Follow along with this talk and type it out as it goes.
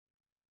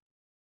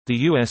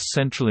The U.S.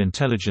 Central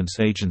Intelligence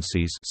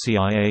Agency's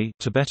CIA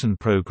Tibetan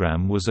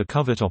program was a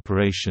covert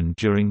operation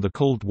during the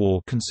Cold War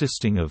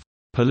consisting of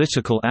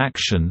political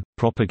action,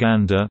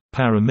 propaganda,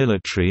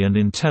 paramilitary and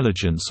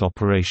intelligence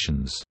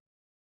operations,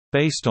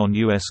 based on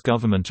U.S.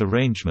 government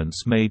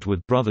arrangements made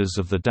with brothers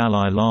of the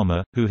Dalai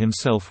Lama, who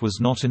himself was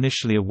not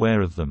initially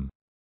aware of them.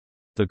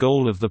 The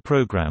goal of the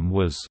program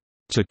was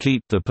to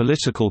keep the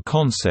political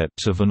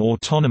concept of an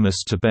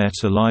autonomous Tibet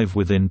alive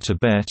within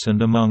Tibet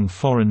and among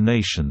foreign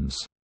nations.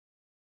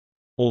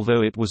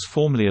 Although it was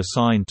formally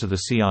assigned to the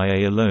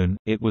CIA alone,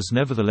 it was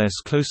nevertheless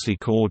closely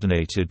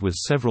coordinated with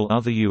several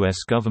other U.S.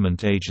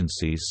 government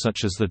agencies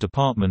such as the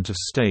Department of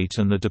State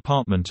and the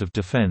Department of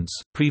Defense.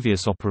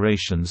 Previous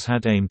operations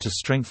had aimed to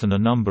strengthen a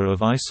number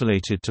of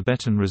isolated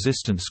Tibetan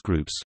resistance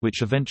groups,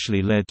 which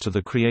eventually led to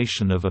the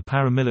creation of a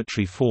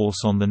paramilitary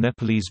force on the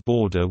Nepalese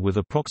border with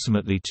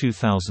approximately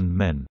 2,000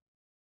 men.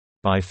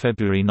 By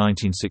February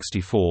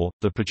 1964,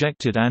 the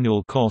projected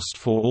annual cost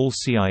for all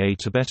CIA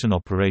Tibetan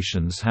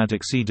operations had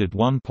exceeded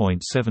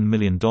 $1.7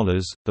 million.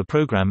 The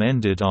program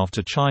ended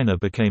after China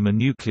became a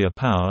nuclear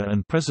power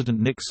and President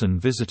Nixon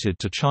visited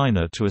to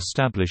China to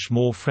establish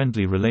more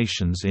friendly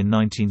relations in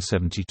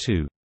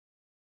 1972.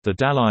 The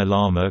Dalai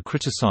Lama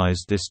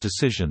criticized this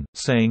decision,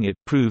 saying it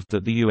proved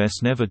that the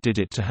U.S. never did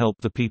it to help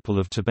the people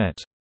of Tibet.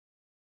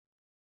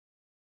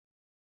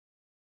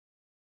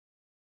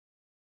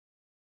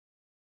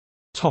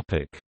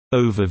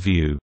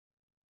 Overview.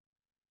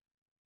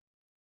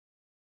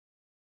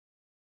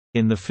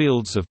 In the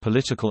fields of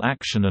political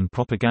action and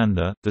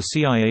propaganda, the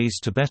CIA's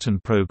Tibetan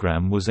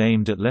program was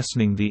aimed at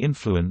lessening the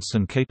influence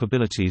and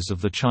capabilities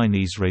of the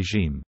Chinese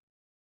regime.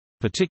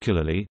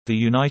 Particularly, the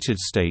United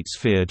States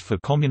feared for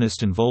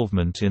communist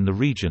involvement in the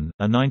region.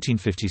 A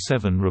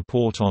 1957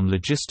 report on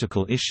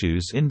logistical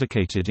issues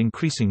indicated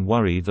increasing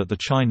worry that the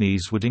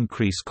Chinese would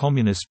increase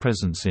communist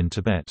presence in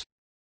Tibet.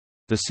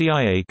 The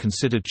CIA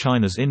considered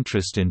China's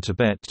interest in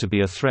Tibet to be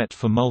a threat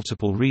for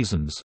multiple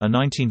reasons. A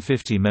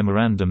 1950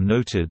 memorandum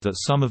noted that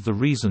some of the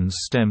reasons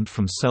stemmed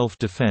from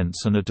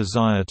self-defense and a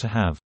desire to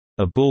have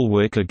a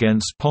bulwark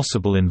against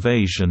possible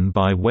invasion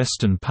by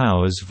Western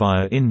powers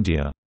via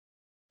India.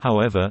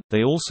 However,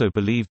 they also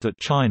believed that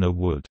China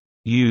would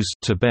use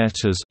Tibet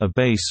as a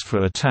base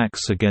for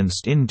attacks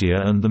against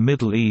India and the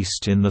Middle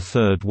East in the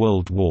Third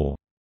World War.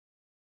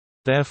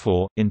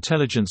 Therefore,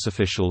 intelligence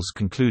officials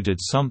concluded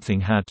something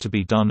had to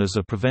be done as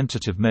a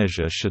preventative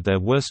measure should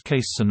their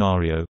worst-case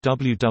scenario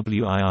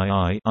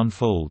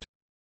unfold.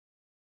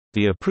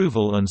 The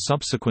approval and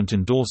subsequent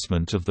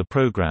endorsement of the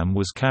program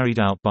was carried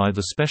out by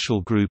the Special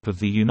Group of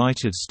the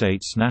United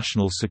States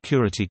National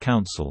Security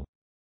Council.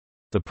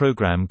 The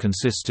program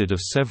consisted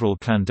of several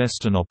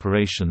clandestine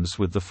operations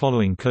with the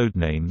following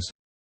codenames: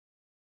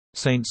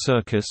 Saint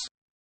Circus,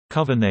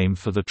 cover name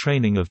for the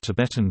training of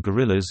Tibetan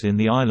guerrillas in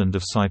the island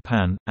of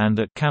Saipan, and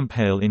at Camp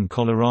Hale in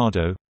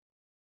Colorado;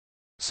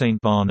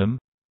 St. Barnum,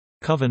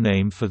 cover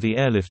name for the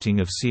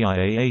airlifting of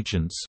CIA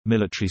agents,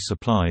 military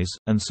supplies,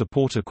 and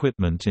support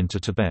equipment into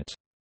Tibet;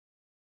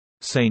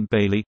 St.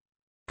 Bailey,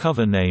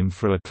 cover name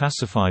for a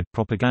classified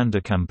propaganda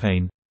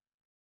campaign.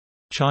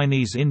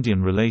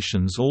 Chinese-Indian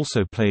relations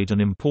also played an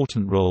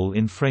important role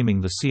in framing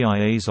the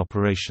CIA's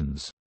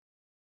operations.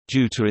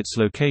 Due to its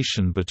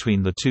location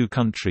between the two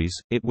countries,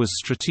 it was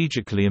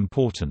strategically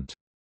important.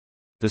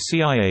 The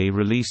CIA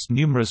released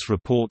numerous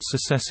reports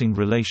assessing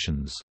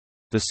relations.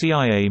 The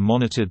CIA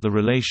monitored the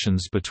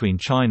relations between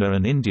China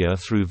and India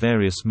through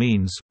various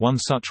means. One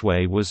such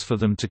way was for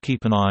them to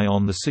keep an eye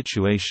on the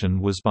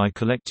situation was by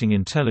collecting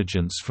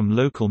intelligence from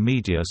local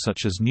media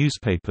such as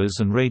newspapers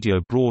and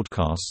radio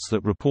broadcasts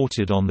that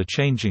reported on the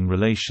changing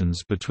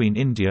relations between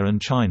India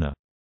and China.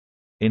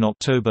 In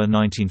October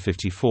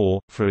 1954,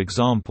 for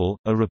example,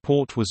 a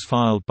report was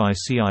filed by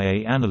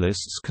CIA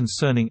analysts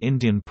concerning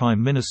Indian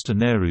Prime Minister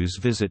Nehru's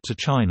visit to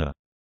China.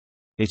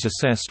 It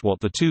assessed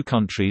what the two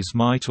countries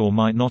might or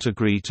might not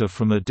agree to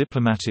from a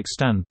diplomatic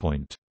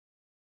standpoint.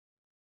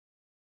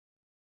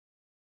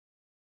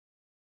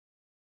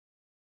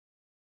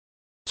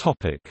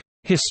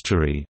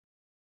 History.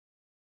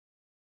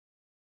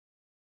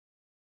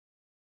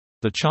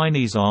 The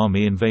Chinese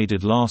army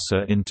invaded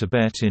Lhasa in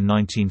Tibet in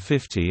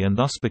 1950 and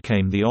thus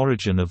became the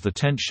origin of the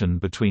tension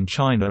between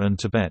China and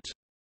Tibet.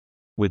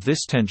 With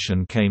this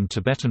tension came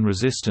Tibetan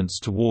resistance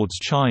towards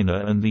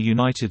China and the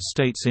United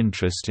States'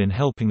 interest in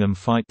helping them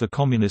fight the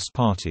Communist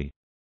Party.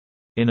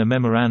 In a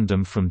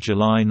memorandum from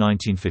July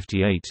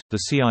 1958, the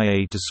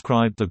CIA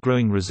described the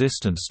growing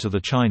resistance to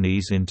the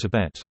Chinese in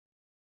Tibet.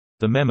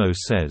 The memo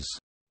says,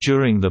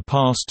 "During the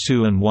past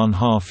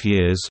 2.5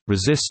 years,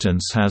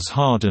 resistance has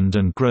hardened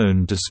and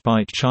grown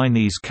despite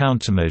Chinese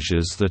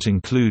countermeasures that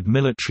include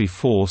military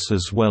force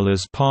as well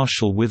as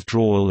partial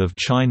withdrawal of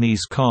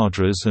Chinese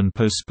cadres and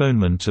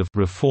postponement of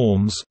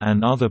reforms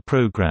and other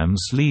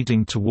programs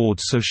leading toward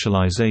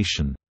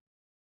socialization."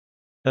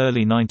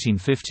 Early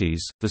 1950s,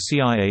 the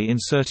CIA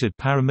inserted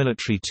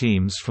paramilitary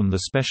teams from the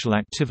Special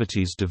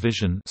Activities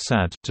Division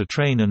 (SAD) to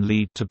train and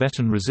lead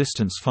Tibetan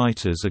resistance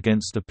fighters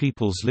against the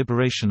People's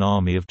Liberation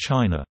Army of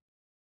China.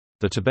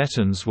 The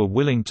Tibetans were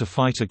willing to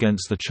fight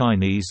against the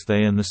Chinese.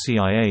 They and the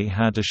CIA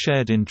had a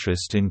shared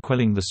interest in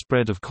quelling the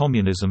spread of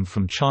communism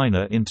from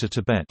China into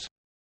Tibet.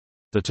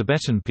 The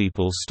Tibetan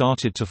people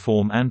started to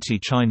form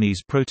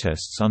anti-Chinese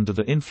protests under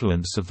the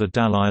influence of the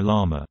Dalai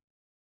Lama.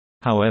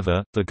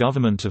 However, the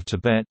government of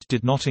Tibet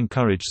did not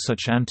encourage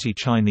such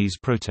anti-Chinese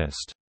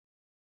protest.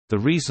 The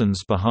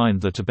reasons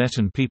behind the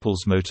Tibetan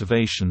people's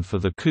motivation for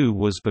the coup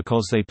was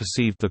because they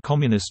perceived the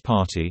Communist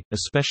Party,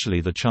 especially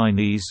the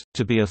Chinese,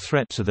 to be a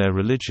threat to their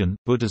religion.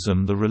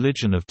 Buddhism. The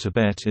religion of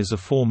Tibet is a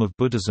form of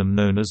Buddhism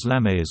known as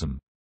Lamaism.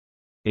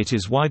 It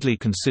is widely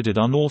considered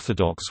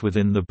unorthodox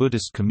within the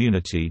Buddhist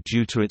community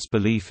due to its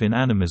belief in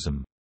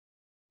animism.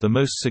 The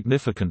most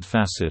significant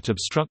facet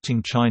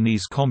obstructing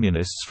Chinese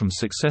communists from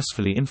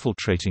successfully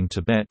infiltrating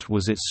Tibet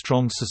was its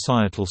strong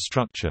societal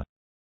structure.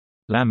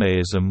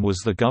 Lamaism was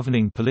the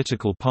governing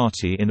political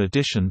party in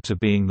addition to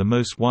being the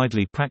most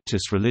widely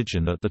practiced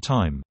religion at the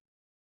time.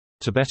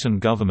 Tibetan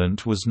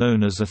government was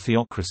known as a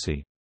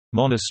theocracy.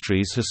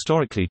 Monasteries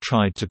historically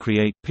tried to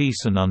create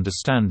peace and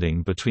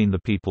understanding between the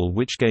people,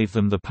 which gave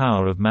them the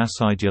power of mass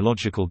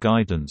ideological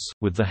guidance.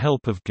 With the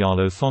help of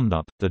Gyalo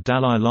Thondup, the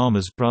Dalai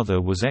Lama's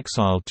brother was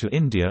exiled to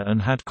India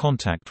and had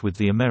contact with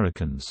the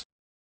Americans.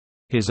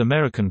 His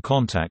American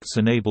contacts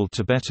enabled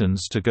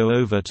Tibetans to go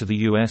over to the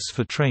U.S.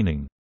 for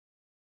training.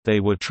 They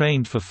were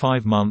trained for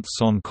 5 months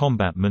on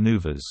combat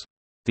maneuvers.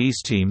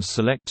 These teams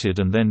selected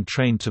and then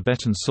trained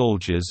Tibetan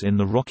soldiers in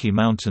the Rocky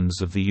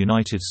Mountains of the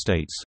United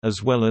States,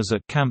 as well as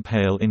at Camp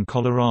Hale in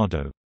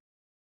Colorado.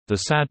 The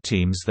SAD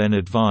teams then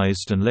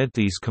advised and led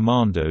these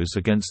commandos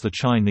against the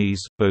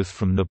Chinese, both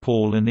from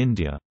Nepal and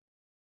India.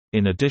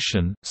 In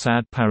addition,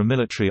 SAD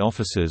paramilitary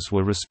officers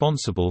were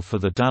responsible for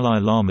the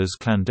Dalai Lama's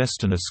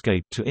clandestine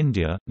escape to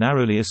India,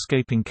 narrowly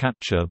escaping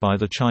capture by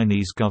the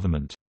Chinese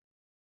government.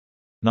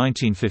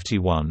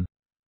 1951.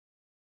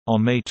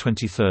 On May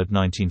 23,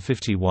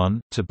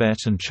 1951, Tibet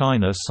and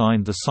China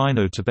signed the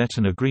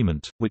Sino-Tibetan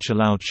Agreement, which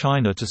allowed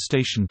China to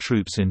station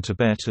troops in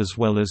Tibet as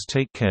well as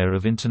take care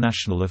of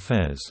international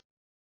affairs.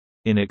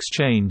 In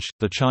exchange,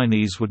 the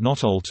Chinese would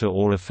not alter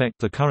or affect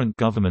the current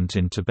government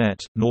in Tibet,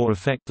 nor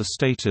affect the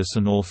status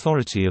and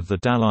authority of the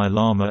Dalai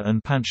Lama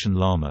and Panchen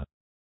Lama.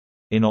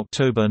 In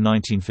October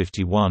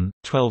 1951,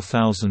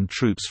 12,000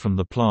 troops from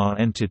the PLA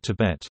entered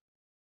Tibet.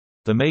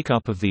 The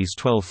makeup of these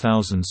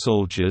 12,000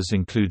 soldiers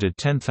included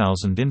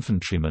 10,000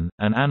 infantrymen,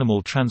 an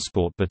animal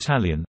transport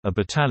battalion, a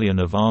battalion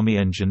of army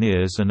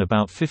engineers and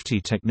about 50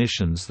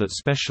 technicians that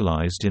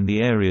specialized in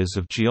the areas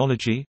of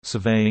geology,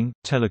 surveying,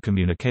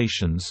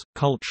 telecommunications,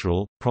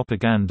 cultural,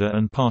 propaganda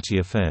and party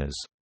affairs.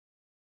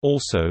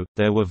 Also,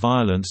 there were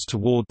violence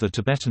toward the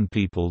Tibetan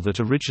people that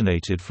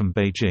originated from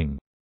Beijing.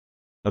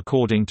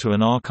 According to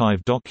an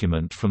archive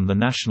document from the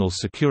National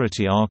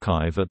Security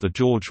Archive at the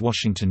George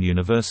Washington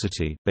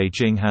University,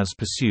 Beijing has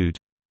pursued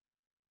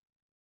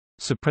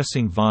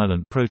suppressing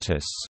violent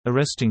protests,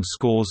 arresting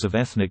scores of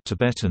ethnic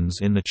Tibetans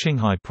in the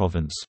Qinghai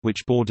province,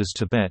 which borders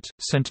Tibet,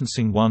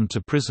 sentencing one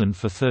to prison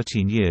for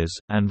 13 years,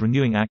 and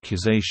renewing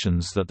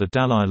accusations that the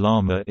Dalai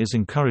Lama is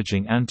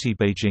encouraging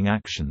anti-Beijing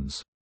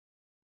actions.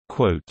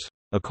 Quote,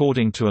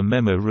 according to a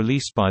memo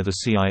released by the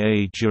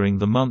CIA during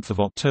the month of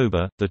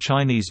October, the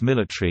Chinese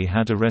military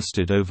had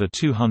arrested over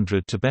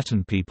 200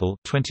 Tibetan people,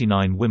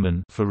 29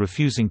 women, for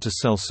refusing to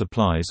sell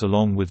supplies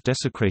along with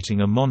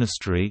desecrating a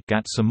monastery,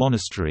 Gatsa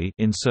Monastery,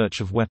 in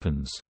search of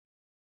weapons.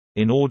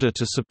 In order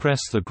to suppress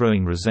the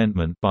growing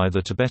resentment by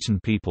the Tibetan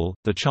people,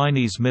 the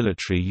Chinese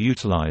military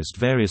utilized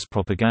various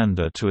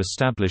propaganda to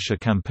establish a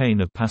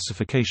campaign of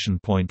pacification.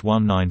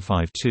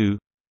 1952.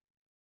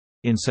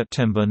 In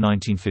September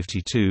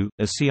 1952,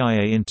 a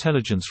CIA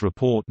intelligence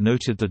report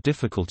noted the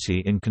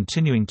difficulty in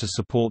continuing to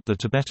support the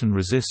Tibetan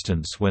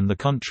resistance when the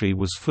country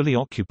was fully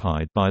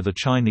occupied by the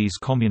Chinese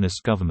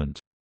Communist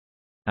government.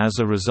 As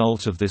a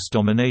result of this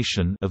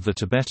domination of the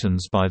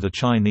Tibetans by the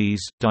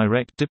Chinese,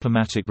 direct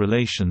diplomatic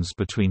relations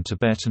between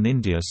Tibet and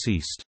India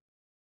ceased.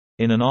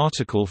 In an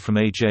article from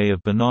AJ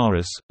of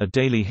Benares, a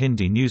daily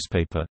Hindi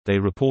newspaper, they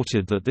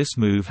reported that this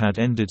move had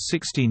ended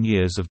 16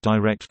 years of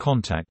direct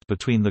contact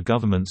between the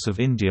governments of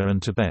India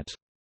and Tibet.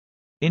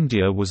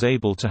 India was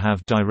able to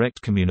have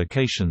direct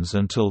communications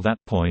until that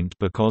point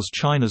because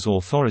China's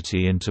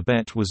authority in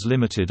Tibet was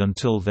limited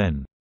until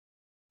then.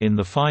 In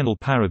the final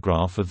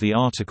paragraph of the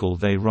article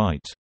they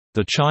write,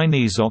 "The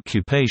Chinese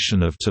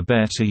occupation of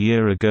Tibet a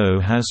year ago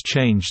has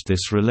changed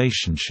this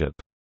relationship.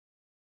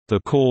 The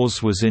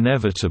cause was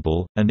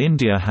inevitable, and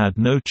India had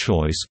no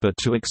choice but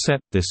to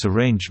accept this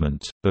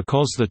arrangement,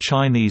 because the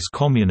Chinese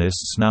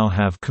Communists now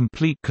have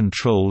complete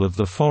control of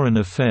the foreign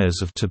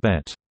affairs of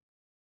Tibet."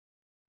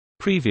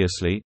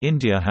 Previously,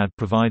 India had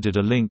provided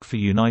a link for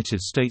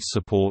United States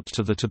support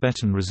to the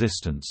Tibetan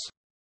resistance.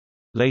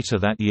 Later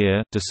that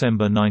year,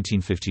 December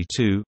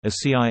 1952, a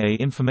CIA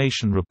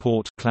information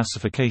report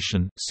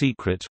classification,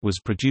 secret was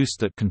produced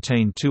that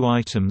contained 2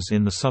 items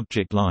in the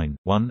subject line,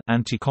 1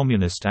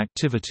 anti-communist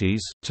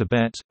activities,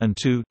 Tibet, and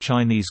 2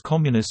 Chinese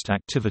communist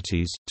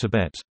activities,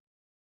 Tibet.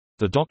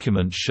 The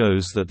document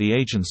shows that the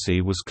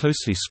agency was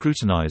closely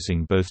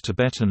scrutinizing both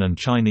Tibetan and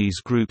Chinese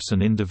groups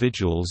and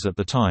individuals at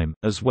the time,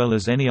 as well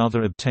as any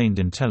other obtained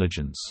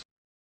intelligence.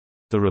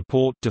 The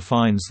report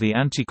defines the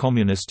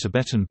anti-communist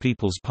Tibetan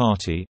People's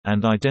Party,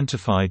 and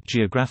identified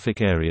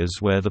geographic areas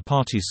where the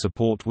party's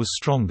support was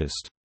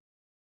strongest.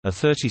 A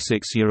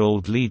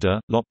 36-year-old leader,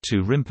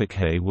 Loptu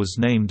Rinpoche, was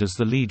named as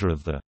the leader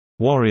of the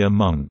warrior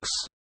monks.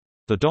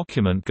 The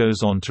document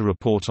goes on to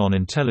report on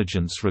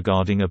intelligence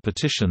regarding a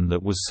petition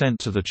that was sent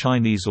to the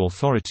Chinese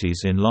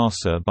authorities in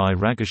Lhasa by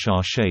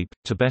Raghashar Shape,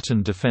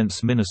 Tibetan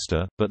defense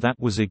minister, but that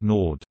was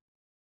ignored.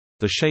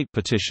 The Shape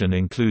petition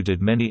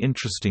included many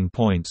interesting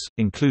points,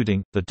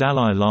 including, the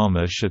Dalai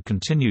Lama should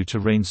continue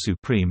to reign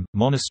supreme,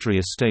 monastery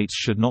estates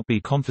should not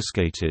be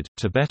confiscated,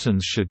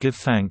 Tibetans should give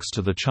thanks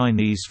to the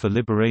Chinese for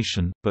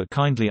liberation, but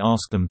kindly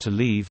ask them to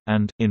leave,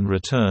 and, in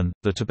return,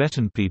 the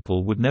Tibetan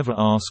people would never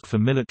ask for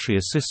military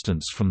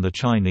assistance from the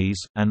Chinese,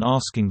 and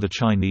asking the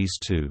Chinese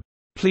to,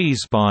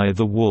 "please buy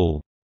the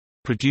wool,"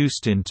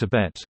 produced in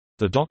Tibet.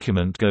 The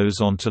document goes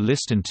on to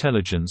list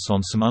intelligence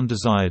on some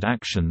undesired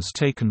actions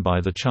taken by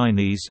the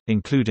Chinese,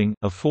 including,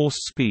 a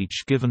forced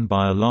speech given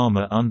by a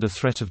lama under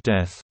threat of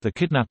death, the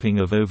kidnapping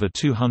of over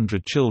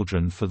 200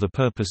 children for the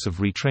purpose of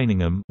retraining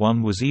them,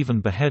 one was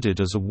even beheaded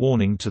as a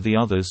warning to the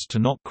others to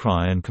not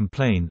cry and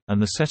complain,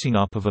 and the setting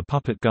up of a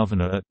puppet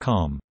governor at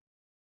Kham.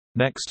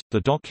 Next,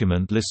 the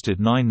document listed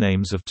 9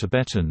 names of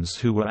Tibetans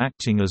who were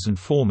acting as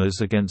informers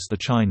against the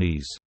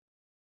Chinese.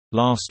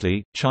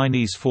 Lastly,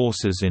 Chinese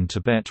forces in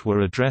Tibet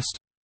were addressed.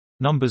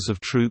 Numbers of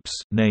troops,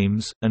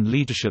 names, and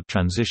leadership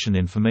transition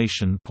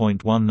information.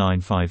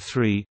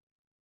 1953.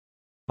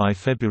 By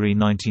February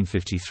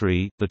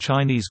 1953, the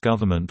Chinese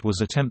government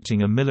was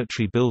attempting a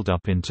military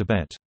build-up in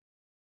Tibet.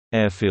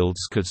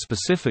 Airfields could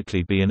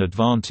specifically be an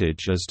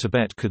advantage as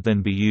Tibet could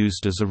then be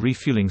used as a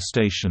refueling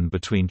station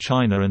between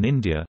China and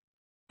India,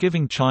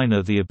 giving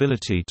China the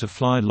ability to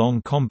fly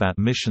long combat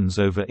missions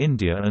over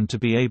India and to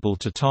be able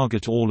to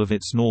target all of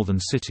its northern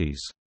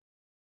cities.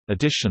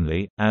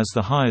 Additionally, as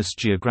the highest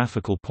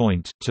geographical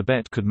point,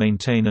 Tibet could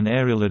maintain an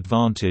aerial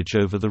advantage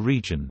over the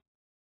region.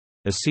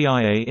 A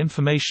CIA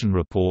information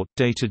report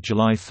dated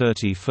July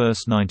 31,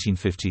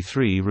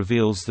 1953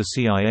 reveals the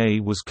CIA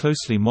was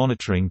closely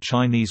monitoring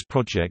Chinese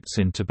projects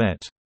in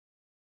Tibet.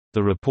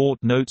 The report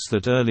notes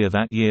that earlier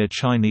that year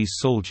Chinese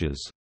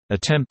soldiers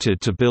attempted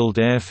to build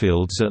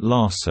airfields at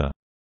Lhasa,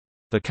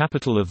 the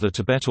capital of the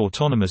Tibet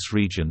Autonomous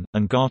Region,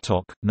 and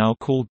Gartok, now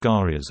called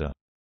Garyaza.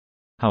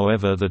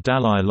 However, the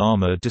Dalai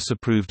Lama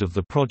disapproved of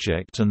the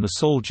project and the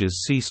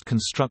soldiers ceased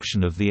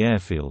construction of the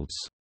airfields.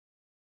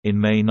 In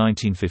May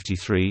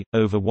 1953,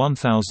 over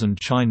 1,000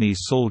 Chinese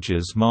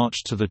soldiers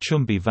marched to the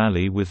Chumbi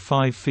Valley with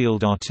 5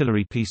 field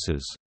artillery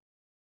pieces.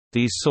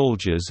 These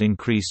soldiers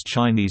increased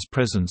Chinese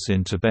presence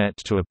in Tibet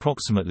to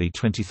approximately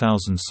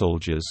 20,000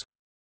 soldiers,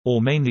 all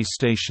mainly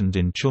stationed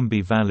in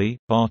Chumbi Valley,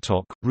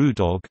 Bartok,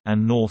 Rudog,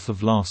 and north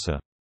of Lhasa.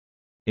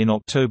 In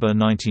October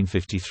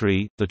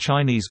 1953, the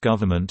Chinese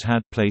government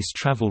had placed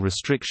travel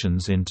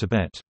restrictions in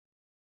Tibet.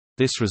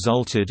 This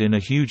resulted in a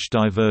huge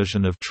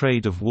diversion of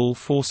trade of wool,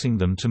 forcing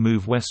them to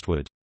move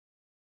westward.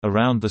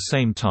 Around the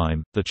same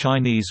time, the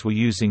Chinese were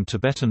using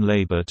Tibetan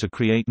labor to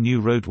create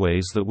new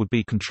roadways that would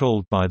be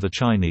controlled by the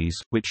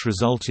Chinese, which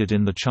resulted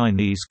in the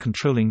Chinese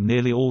controlling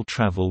nearly all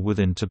travel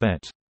within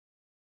Tibet.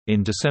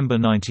 In December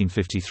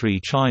 1953,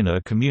 China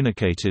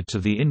communicated to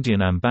the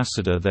Indian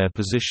ambassador their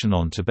position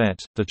on Tibet.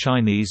 The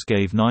Chinese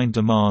gave 9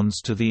 demands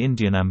to the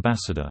Indian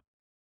ambassador.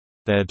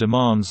 Their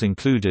demands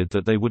included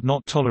that they would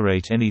not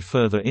tolerate any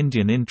further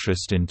Indian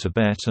interest in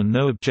Tibet and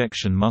no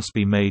objection must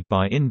be made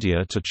by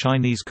India to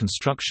Chinese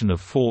construction of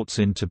forts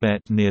in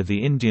Tibet near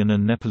the Indian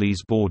and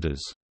Nepalese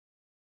borders.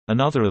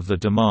 Another of the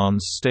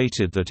demands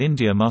stated that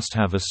India must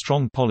have a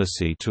strong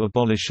policy to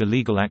abolish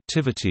illegal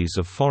activities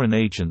of foreign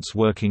agents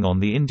working on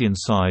the Indian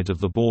side of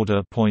the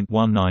border.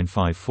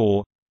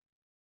 1954.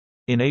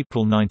 In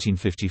April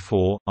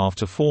 1954,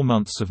 after 4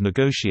 months of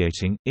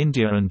negotiating,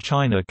 India and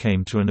China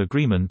came to an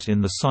agreement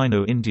in the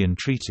Sino-Indian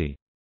Treaty.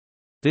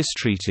 This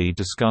treaty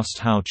discussed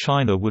how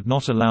China would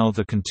not allow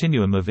the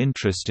continuum of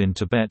interest in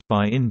Tibet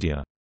by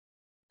India.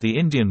 The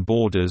Indian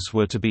borders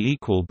were to be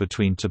equal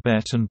between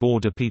Tibet and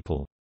border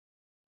people.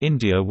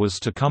 India was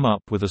to come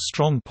up with a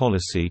strong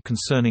policy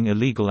concerning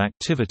illegal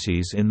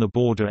activities in the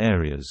border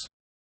areas.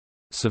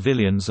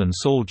 Civilians and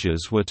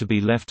soldiers were to be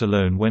left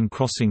alone when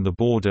crossing the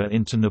border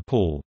into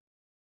Nepal.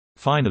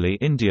 Finally,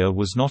 India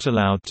was not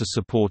allowed to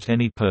support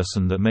any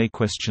person that may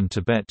question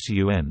Tibet to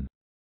UN.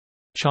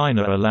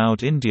 China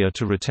allowed India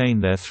to retain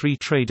their 3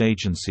 trade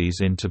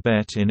agencies in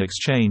Tibet in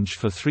exchange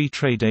for 3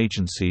 trade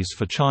agencies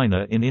for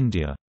China in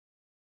India.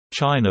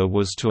 China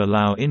was to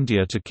allow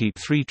India to keep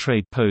 3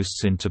 trade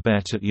posts in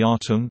Tibet at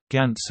Yartung,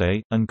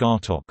 Gyantse, and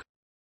Gartok.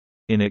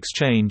 In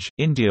exchange,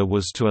 India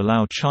was to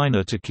allow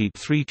China to keep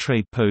 3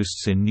 trade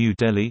posts in New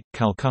Delhi,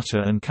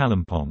 Calcutta and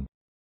Kalimpong.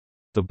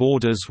 The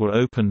borders were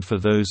opened for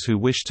those who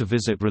wished to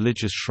visit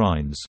religious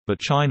shrines, but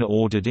China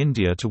ordered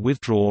India to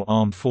withdraw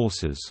armed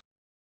forces.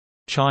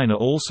 China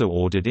also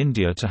ordered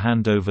India to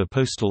hand over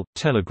postal,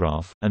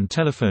 telegraph, and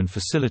telephone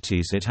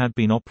facilities it had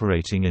been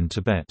operating in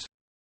Tibet.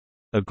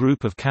 A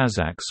group of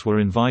Kazakhs were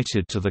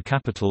invited to the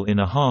capital in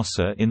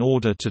Lhasa in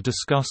order to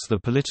discuss the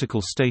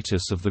political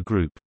status of the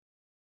group.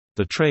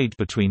 The trade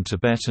between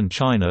Tibet and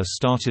China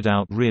started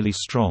out really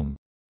strong.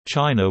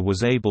 China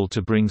was able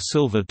to bring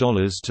silver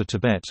dollars to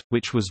Tibet,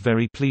 which was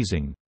very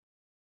pleasing.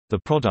 The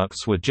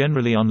products were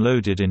generally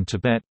unloaded in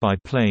Tibet by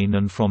plane,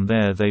 and from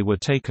there they were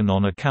taken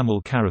on a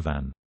camel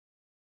caravan.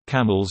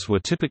 Camels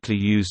were typically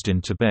used in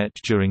Tibet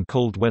during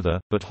cold weather,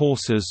 but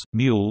horses,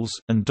 mules,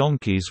 and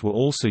donkeys were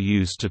also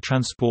used to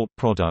transport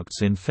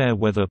products in fair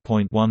weather.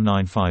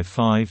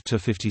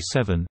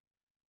 1955–57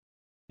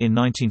 In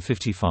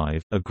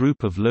 1955, a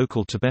group of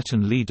local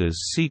Tibetan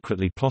leaders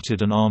secretly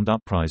plotted an armed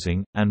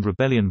uprising, and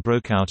rebellion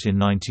broke out in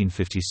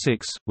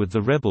 1956, with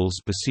the rebels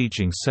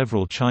besieging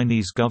several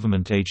Chinese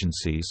government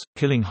agencies,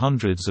 killing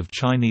hundreds of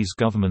Chinese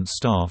government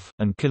staff,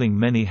 and killing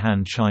many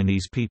Han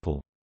Chinese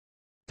people.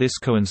 This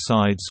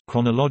coincides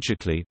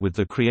chronologically with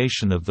the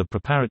creation of the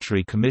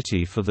Preparatory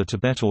Committee for the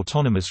Tibet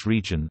Autonomous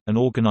Region, an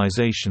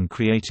organization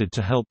created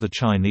to help the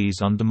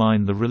Chinese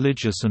undermine the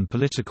religious and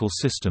political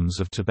systems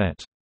of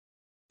Tibet.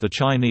 The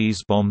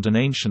Chinese bombed an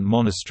ancient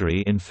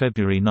monastery in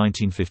February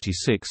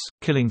 1956,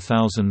 killing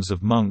thousands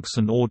of monks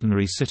and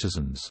ordinary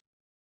citizens.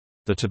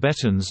 The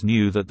Tibetans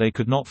knew that they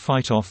could not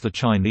fight off the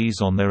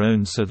Chinese on their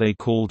own, so they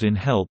called in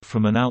help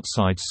from an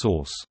outside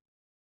source.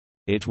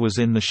 It was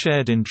in the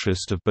shared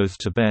interest of both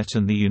Tibet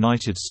and the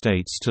United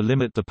States to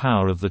limit the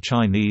power of the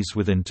Chinese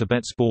within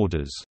Tibet's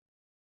borders.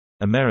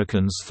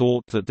 Americans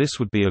thought that this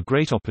would be a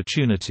great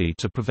opportunity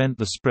to prevent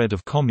the spread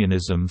of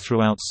communism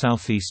throughout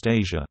Southeast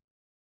Asia.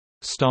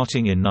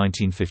 Starting in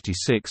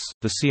 1956,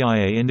 the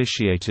CIA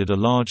initiated a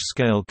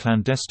large-scale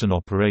clandestine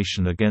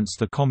operation against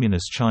the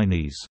Communist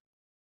Chinese.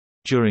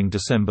 During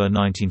December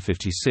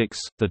 1956,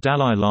 the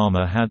Dalai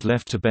Lama had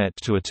left Tibet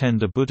to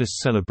attend a Buddhist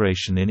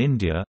celebration in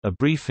India. A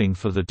briefing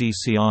for the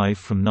DCI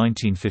from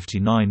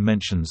 1959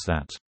 mentions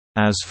that,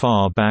 "As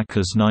far back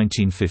as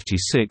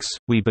 1956,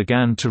 we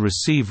began to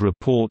receive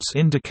reports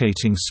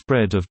indicating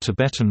spread of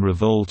Tibetan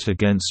revolt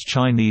against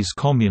Chinese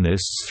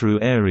communists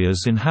through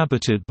areas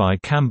inhabited by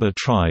Khamba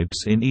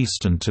tribes in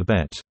eastern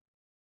Tibet."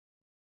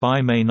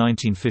 By May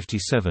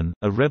 1957,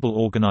 a rebel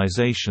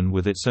organization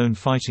with its own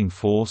fighting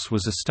force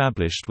was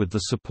established with the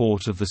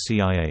support of the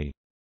CIA.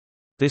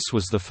 This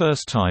was the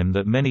first time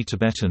that many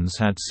Tibetans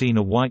had seen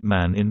a white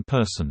man in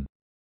person.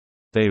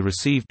 They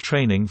received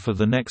training for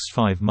the next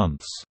 5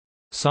 months.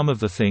 Some of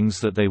the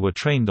things that they were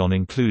trained on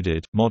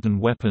included,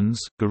 modern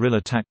weapons, guerrilla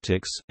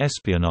tactics,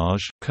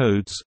 espionage,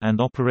 codes, and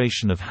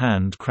operation of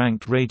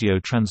hand-cranked radio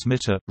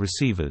transmitter,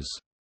 receivers.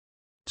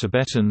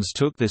 Tibetans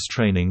took this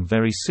training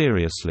very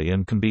seriously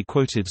and can be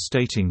quoted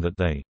stating that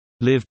they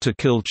lived to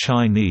kill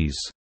Chinese.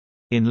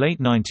 In late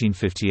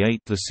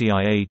 1958, the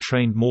CIA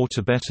trained more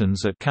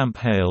Tibetans at Camp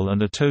Hale,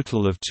 and a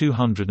total of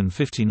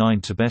 259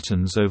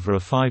 Tibetans over a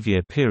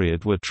 5-year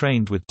period were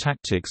trained with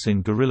tactics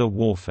in guerrilla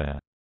warfare.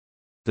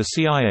 The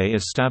CIA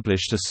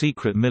established a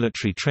secret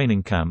military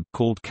training camp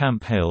called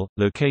Camp Hale,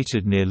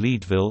 located near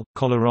Leadville,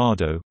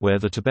 Colorado, where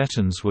the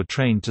Tibetans were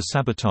trained to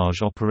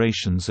sabotage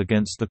operations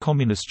against the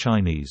Communist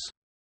Chinese.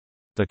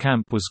 The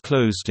camp was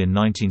closed in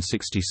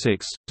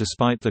 1966,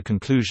 despite the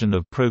conclusion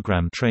of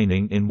program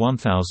training in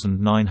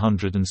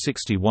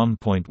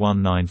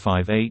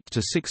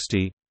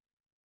 1961.1958–60.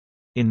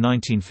 In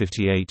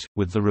 1958,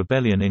 with the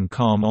rebellion in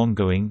Kham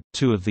ongoing,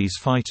 2 of these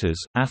fighters,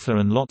 Atha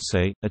and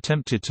Lotse,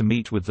 attempted to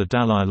meet with the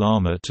Dalai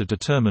Lama to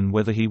determine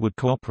whether he would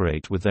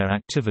cooperate with their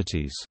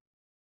activities.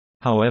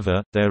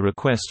 However, their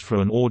request for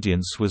an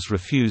audience was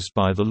refused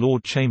by the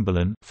Lord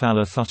Chamberlain,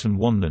 Phala Thutton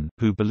Wanlon,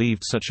 who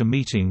believed such a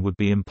meeting would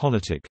be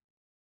impolitic.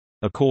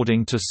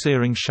 According to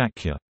Tsering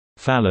Shakya,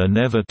 Phala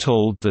never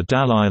told the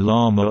Dalai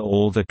Lama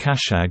or the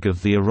Kashag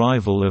of the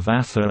arrival of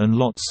Atha and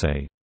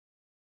Lotse.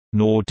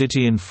 Nor did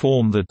he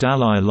inform the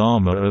Dalai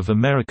Lama of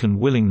American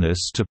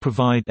willingness to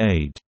provide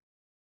aid.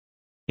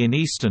 In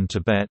eastern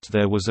Tibet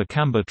there was a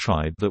Khamba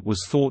tribe that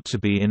was thought to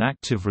be in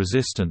active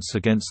resistance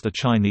against the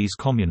Chinese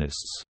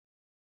Communists.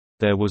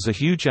 There was a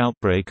huge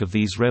outbreak of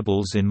these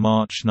rebels in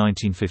March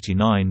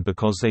 1959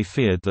 because they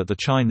feared that the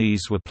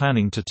Chinese were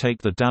planning to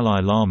take the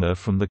Dalai Lama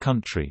from the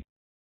country.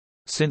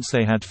 Since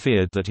they had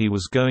feared that he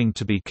was going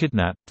to be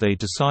kidnapped, they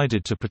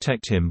decided to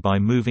protect him by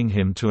moving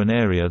him to an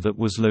area that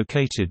was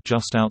located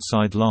just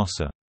outside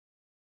Lhasa.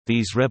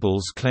 These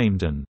rebels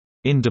claimed an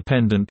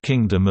independent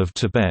kingdom of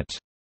Tibet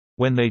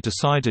when they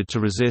decided to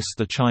resist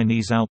the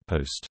Chinese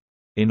outpost.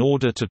 In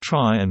order to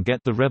try and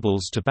get the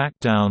rebels to back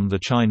down,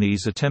 the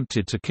Chinese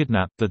attempted to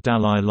kidnap the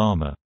Dalai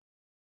Lama.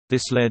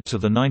 This led to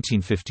the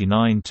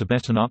 1959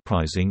 Tibetan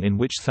uprising, in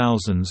which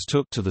thousands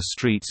took to the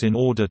streets in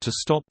order to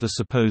stop the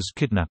supposed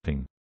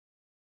kidnapping.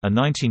 A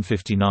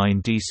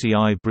 1959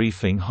 DCI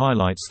briefing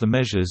highlights the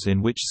measures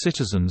in which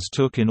citizens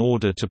took in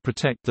order to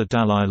protect the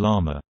Dalai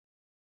Lama.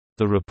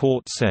 The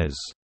report says,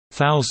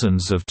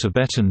 "Thousands of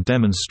Tibetan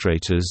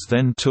demonstrators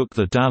then took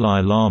the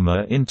Dalai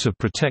Lama into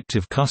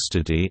protective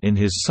custody in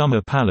his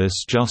summer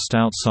palace just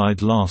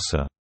outside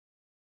Lhasa.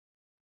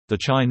 The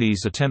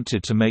Chinese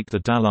attempted to make the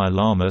Dalai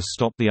Lama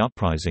stop the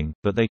uprising,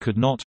 but they could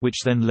not,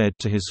 which then led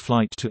to his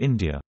flight to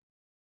India.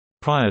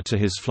 Prior to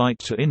his flight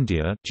to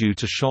India, due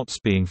to shots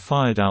being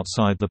fired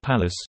outside the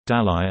palace,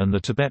 Dalai and the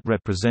Tibet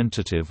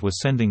representative were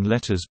sending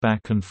letters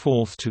back and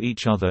forth to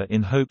each other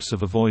in hopes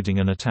of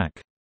avoiding an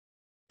attack.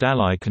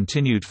 Dalai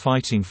continued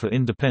fighting for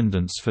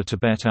independence for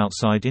Tibet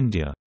outside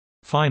India.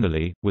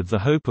 Finally, with the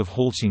hope of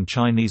halting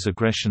Chinese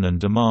aggression and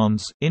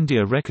demands,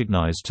 India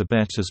recognized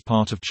Tibet as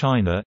part of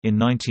China. In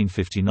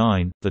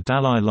 1959, the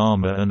Dalai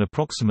Lama and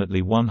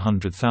approximately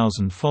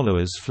 100,000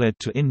 followers fled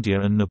to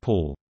India and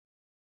Nepal.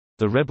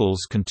 The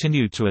rebels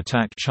continued to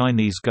attack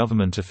Chinese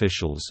government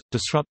officials,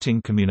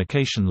 disrupting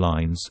communication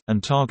lines,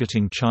 and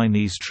targeting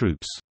Chinese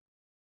troops.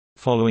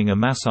 Following a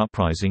mass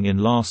uprising in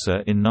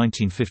Lhasa in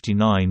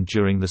 1959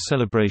 during the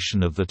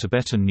celebration of the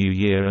Tibetan New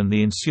Year and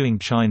the ensuing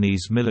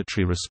Chinese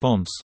military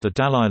response, the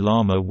Dalai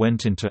Lama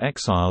went into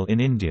exile in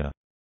India.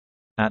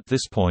 At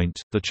this point,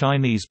 the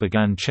Chinese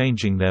began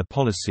changing their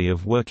policy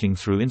of working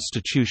through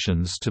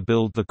institutions to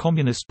build the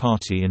Communist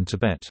Party in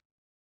Tibet.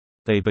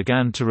 They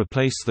began to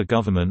replace the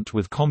government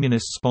with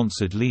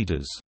communist-sponsored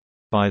leaders.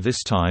 By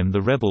this time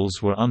the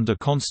rebels were under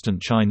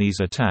constant Chinese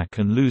attack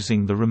and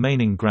losing the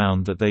remaining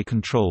ground that they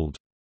controlled.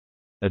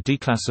 A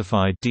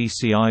declassified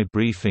DCI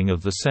briefing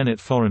of the Senate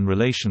Foreign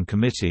Relations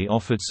Committee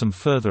offered some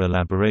further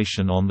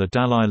elaboration on the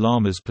Dalai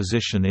Lama's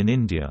position in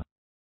India.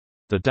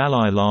 The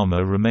Dalai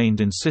Lama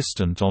remained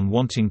insistent on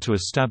wanting to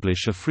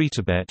establish a free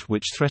Tibet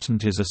which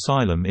threatened his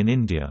asylum in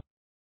India.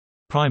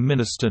 Prime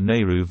Minister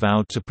Nehru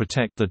vowed to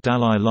protect the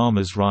Dalai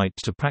Lama's right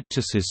to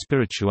practice his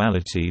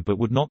spirituality but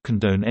would not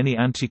condone any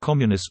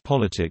anti-communist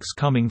politics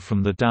coming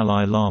from the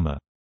Dalai Lama.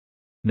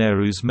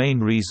 Nehru's main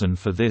reason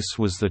for this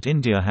was that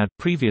India had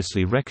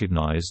previously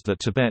recognized that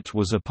Tibet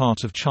was a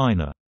part of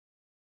China.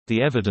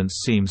 The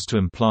evidence seems to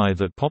imply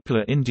that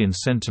popular Indian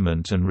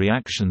sentiment and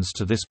reactions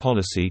to this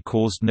policy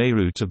caused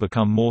Nehru to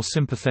become more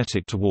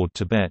sympathetic toward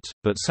Tibet,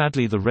 but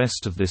sadly the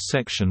rest of this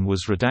section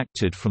was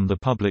redacted from the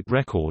public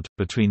record.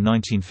 Between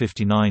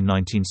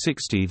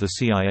 1959–1960, the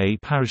CIA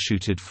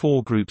parachuted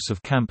 4 groups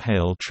of Camp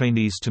Hale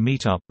trainees to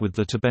meet up with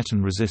the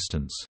Tibetan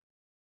resistance.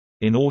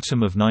 In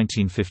autumn of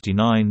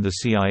 1959, the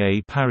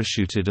CIA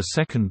parachuted a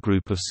second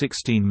group of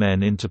 16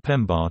 men into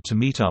Pemba to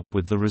meet up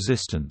with the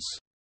resistance.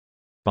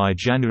 By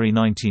January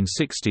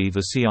 1960,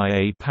 the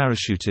CIA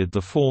parachuted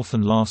the 4th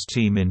and last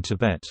team in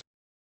Tibet.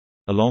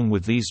 Along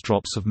with these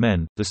drops of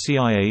men, the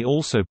CIA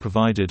also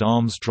provided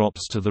arms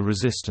drops to the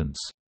resistance.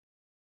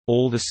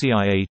 All the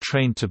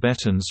CIA-trained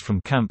Tibetans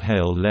from Camp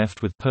Hale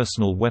left with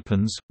personal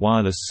weapons,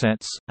 wireless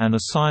sets, and a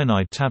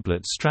cyanide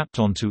tablet strapped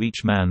onto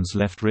each man's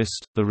left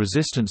wrist. The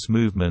resistance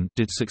movement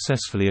did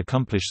successfully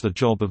accomplish the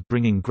job of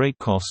bringing great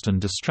cost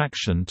and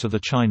distraction to the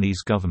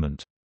Chinese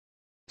government.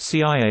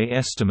 CIA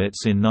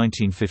estimates in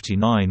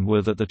 1959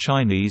 were that the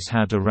Chinese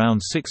had around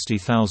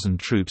 60,000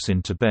 troops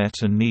in Tibet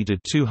and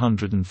needed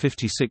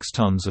 256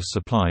 tons of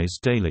supplies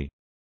daily.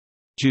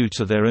 Due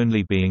to there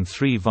only being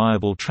 3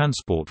 viable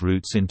transport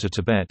routes into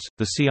Tibet,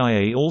 the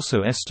CIA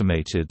also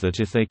estimated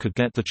that if they could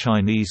get the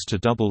Chinese to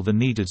double the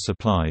needed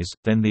supplies,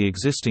 then the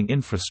existing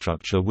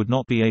infrastructure would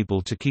not be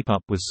able to keep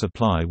up with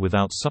supply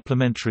without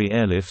supplementary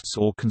airlifts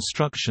or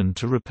construction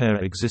to repair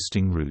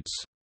existing routes.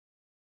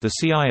 The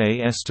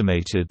CIA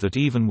estimated that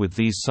even with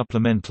these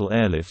supplemental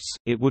airlifts,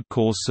 it would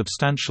cause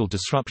substantial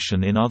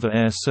disruption in other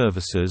air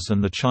services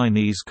and the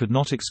Chinese could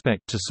not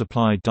expect to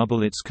supply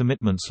double its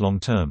commitments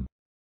long-term.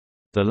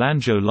 The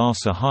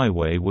Lanzhou-Lhasa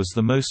Highway was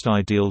the most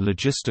ideal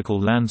logistical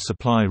land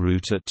supply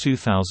route at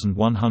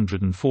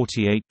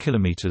 2,148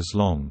 km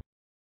long.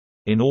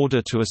 In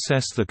order to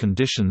assess the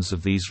conditions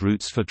of these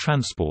routes for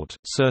transport,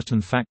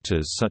 certain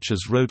factors such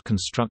as road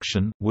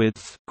construction,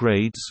 width,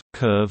 grades,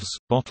 curves,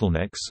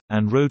 bottlenecks,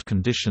 and road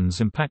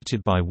conditions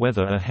impacted by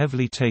weather are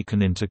heavily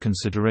taken into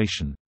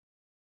consideration.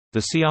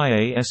 The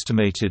CIA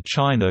estimated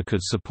China could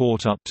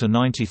support up to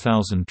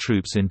 90,000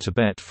 troops in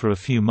Tibet for a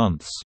few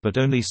months, but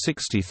only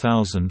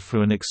 60,000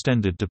 for an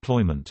extended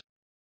deployment.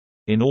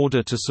 In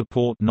order to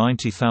support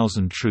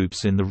 90,000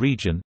 troops in the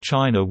region,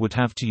 China would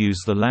have to use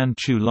the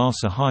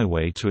Lanzhou-Lhasa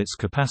Highway to its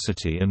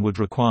capacity and would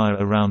require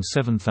around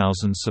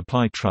 7,000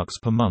 supply trucks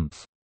per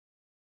month.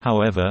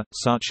 However,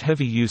 such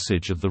heavy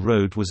usage of the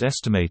road was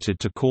estimated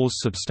to cause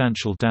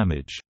substantial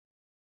damage.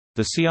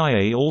 The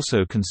CIA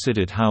also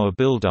considered how a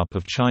buildup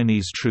of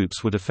Chinese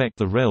troops would affect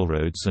the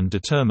railroads and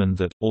determined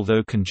that,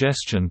 although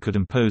congestion could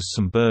impose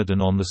some burden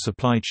on the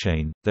supply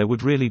chain, there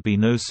would really be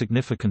no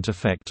significant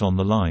effect on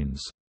the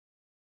lines.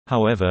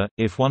 However,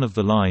 if one of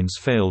the lines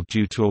failed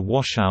due to a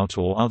washout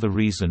or other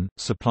reason,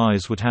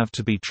 supplies would have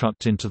to be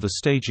trucked into the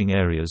staging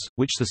areas,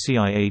 which the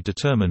CIA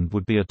determined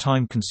would be a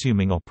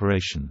time-consuming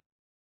operation.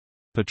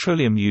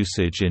 Petroleum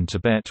usage in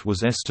Tibet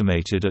was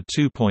estimated at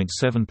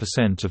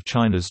 2.7% of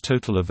China's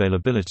total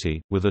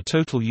availability, with a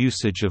total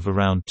usage of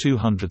around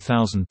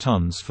 200,000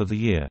 tons for the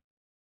year.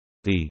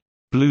 The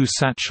Blue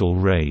Satchel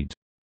Raid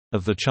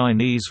of the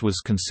Chinese was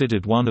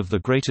considered one of the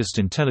greatest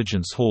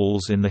intelligence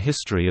hauls in the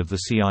history of the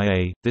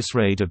CIA. This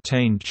raid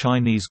obtained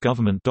Chinese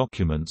government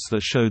documents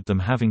that showed them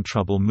having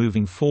trouble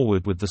moving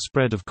forward with the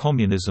spread of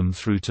communism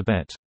through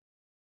Tibet.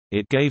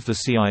 It gave the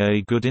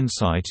CIA good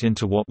insight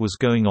into what was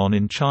going on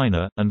in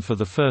China, and for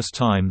the first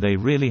time they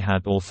really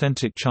had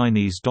authentic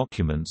Chinese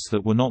documents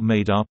that were not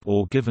made up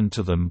or given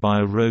to them by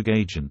a rogue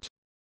agent.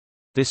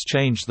 This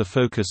changed the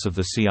focus of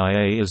the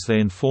CIA as they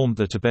informed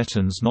the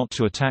Tibetans not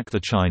to attack the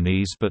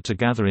Chinese but to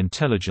gather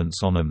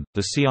intelligence on them.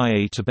 The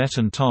CIA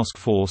Tibetan Task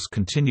Force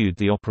continued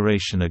the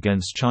operation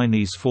against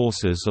Chinese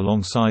forces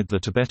alongside the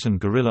Tibetan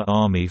guerrilla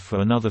army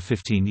for another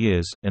 15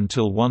 years,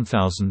 until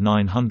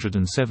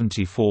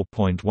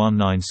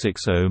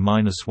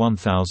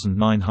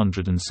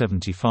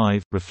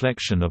 1974.1960–1975.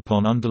 Reflection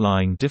upon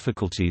underlying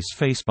difficulties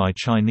faced by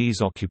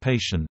Chinese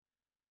occupation.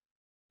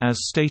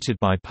 As stated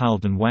by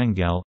Palden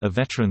Wangyal, a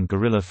veteran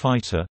guerrilla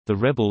fighter, the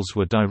rebels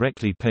were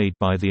directly paid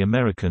by the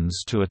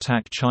Americans to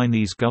attack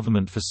Chinese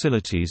government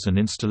facilities and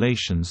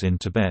installations in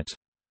Tibet.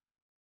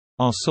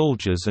 Our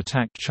soldiers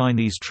attacked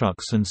Chinese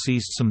trucks and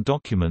seized some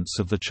documents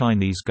of the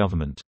Chinese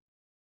government.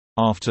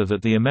 After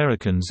that, the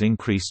Americans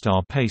increased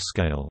our pay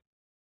scale.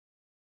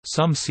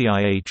 Some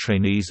CIA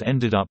trainees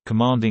ended up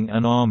commanding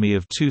an army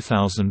of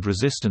 2,000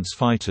 resistance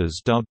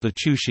fighters dubbed the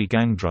Chushi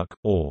Gangdruk,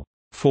 or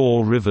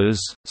 4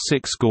 Rivers,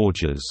 6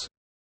 Gorges.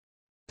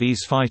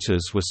 These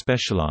fighters were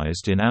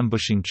specialized in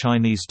ambushing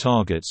Chinese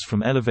targets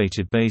from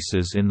elevated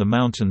bases in the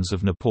mountains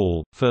of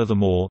Nepal.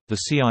 Furthermore, the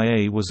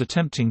CIA was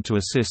attempting to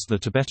assist the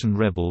Tibetan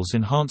rebels,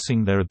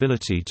 enhancing their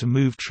ability to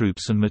move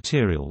troops and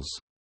materials.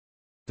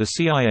 The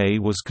CIA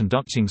was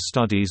conducting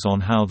studies on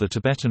how the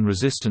Tibetan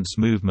resistance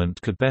movement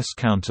could best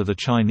counter the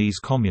Chinese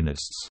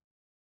communists.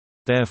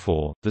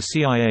 Therefore, the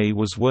CIA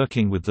was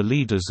working with the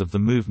leaders of the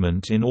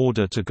movement in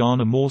order to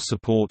garner more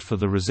support for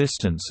the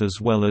resistance as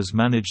well as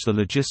manage the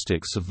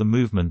logistics of the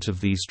movement of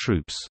these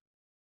troops.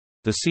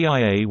 The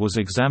CIA was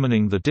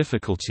examining the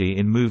difficulty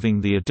in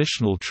moving the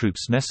additional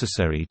troops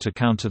necessary to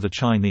counter the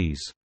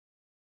Chinese.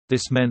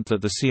 This meant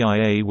that the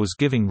CIA was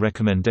giving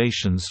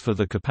recommendations for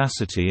the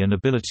capacity and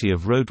ability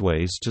of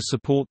roadways to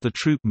support the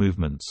troop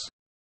movements.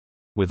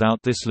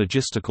 Without this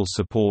logistical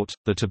support,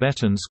 the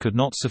Tibetans could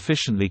not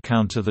sufficiently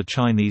counter the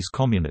Chinese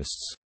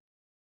communists.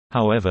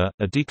 However,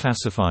 a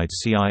declassified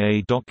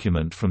CIA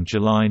document from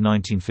July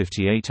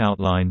 1958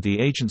 outlined the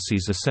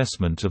agency's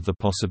assessment of the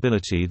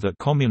possibility that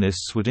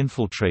communists would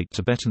infiltrate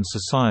Tibetan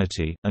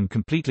society, and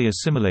completely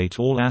assimilate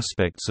all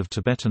aspects of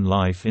Tibetan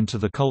life into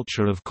the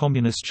culture of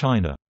Communist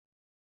China.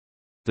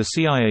 The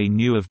CIA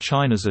knew of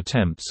China's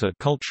attempts at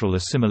cultural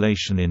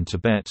assimilation in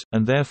Tibet,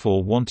 and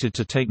therefore wanted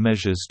to take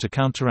measures to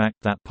counteract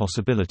that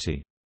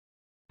possibility.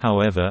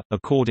 However,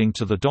 according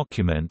to the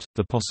document,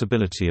 the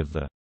possibility of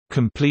the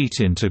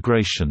complete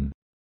integration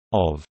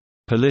of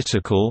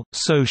political,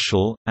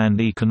 social,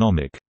 and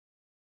economic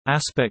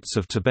aspects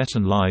of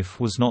Tibetan life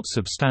was not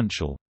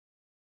substantial.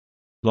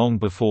 Long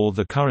before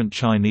the current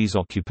Chinese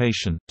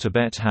occupation,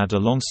 Tibet had a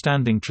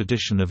long-standing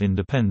tradition of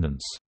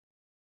independence.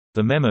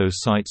 The memo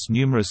cites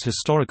numerous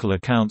historical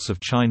accounts of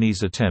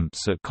Chinese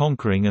attempts at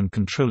conquering and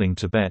controlling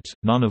Tibet,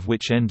 none of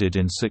which ended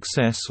in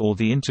success or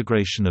the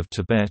integration of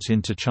Tibet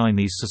into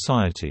Chinese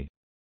society.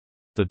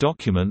 The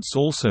documents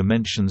also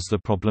mentions the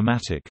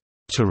problematic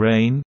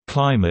terrain,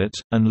 climate,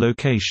 and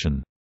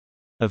location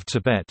of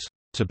Tibet.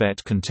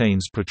 Tibet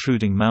contains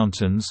protruding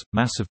mountains,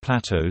 massive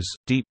plateaus,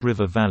 deep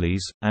river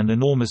valleys, and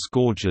enormous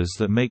gorges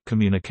that make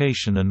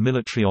communication and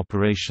military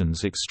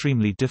operations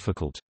extremely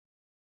difficult.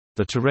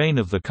 The terrain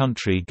of the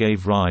country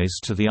gave rise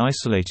to the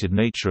isolated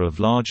nature of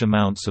large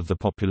amounts of the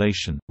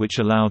population, which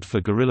allowed for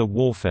guerrilla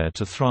warfare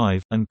to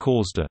thrive, and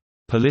caused a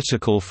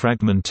political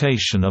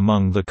fragmentation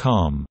among the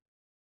Kham,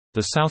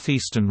 the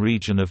southeastern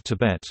region of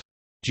Tibet.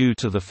 Due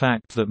to the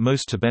fact that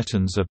most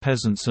Tibetans are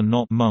peasants and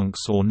not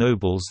monks or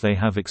nobles, they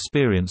have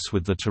experience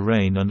with the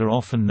terrain and are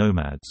often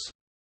nomads.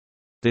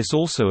 This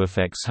also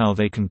affects how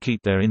they can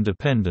keep their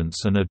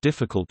independence and are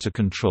difficult to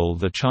control.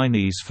 The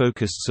Chinese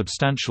focused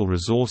substantial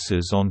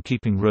resources on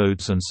keeping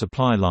roads and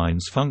supply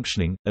lines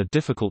functioning, a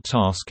difficult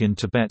task in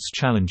Tibet's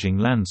challenging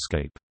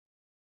landscape.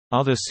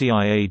 Other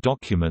CIA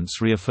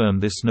documents reaffirm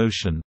this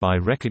notion, by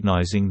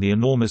recognizing the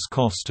enormous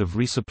cost of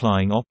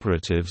resupplying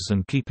operatives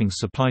and keeping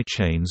supply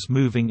chains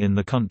moving in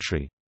the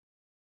country.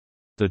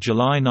 The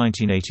July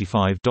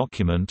 1985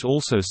 document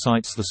also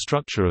cites the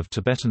structure of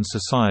Tibetan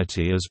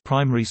society as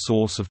primary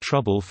source of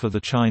trouble for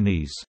the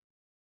Chinese.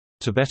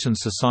 Tibetan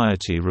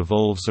society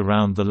revolves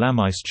around the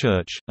Lamais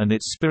Church, and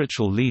its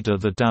spiritual leader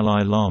the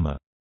Dalai Lama.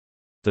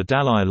 The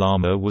Dalai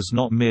Lama was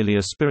not merely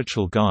a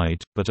spiritual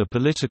guide, but a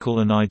political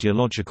and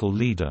ideological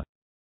leader.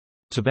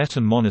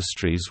 Tibetan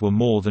monasteries were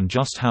more than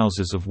just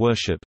houses of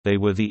worship, they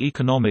were the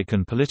economic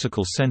and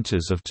political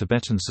centers of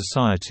Tibetan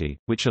society,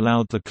 which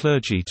allowed the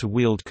clergy to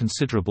wield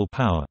considerable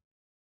power.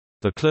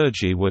 The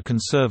clergy were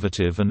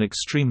conservative and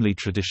extremely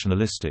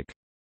traditionalistic.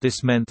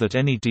 This meant that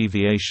any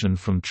deviation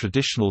from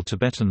traditional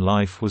Tibetan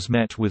life was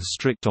met with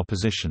strict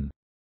opposition.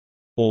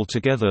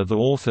 Altogether, the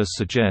author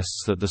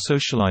suggests that the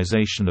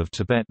socialization of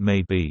Tibet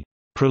may be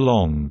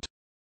prolonged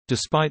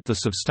Despite the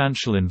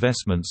substantial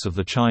investments of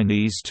the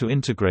Chinese to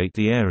integrate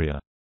the area,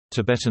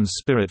 Tibetan's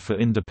spirit for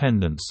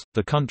independence,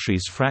 the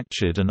country's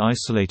fractured and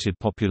isolated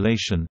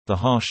population, the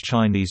harsh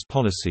Chinese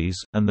policies,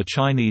 and the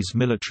Chinese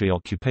military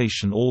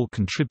occupation all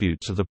contribute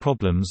to the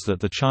problems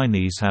that the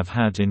Chinese have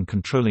had in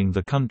controlling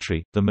the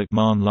country. The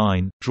McMahon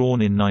Line,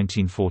 drawn in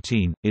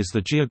 1914, is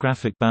the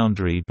geographic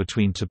boundary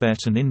between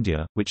Tibet and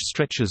India, which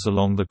stretches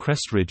along the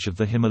crest ridge of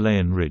the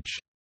Himalayan ridge.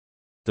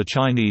 The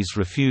Chinese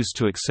refuse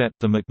to accept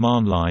the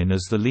McMahon Line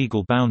as the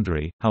legal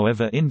boundary,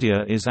 however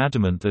India is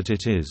adamant that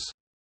it is.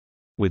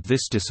 With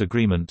this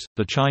disagreement,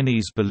 the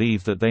Chinese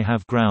believe that they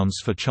have grounds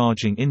for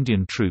charging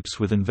Indian troops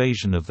with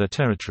invasion of their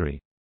territory.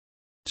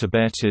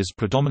 Tibet is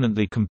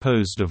predominantly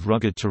composed of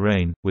rugged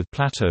terrain, with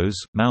plateaus,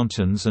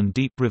 mountains and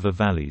deep river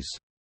valleys.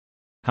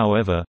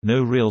 However,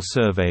 no real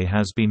survey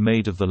has been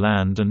made of the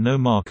land and no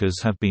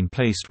markers have been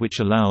placed which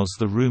allows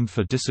the room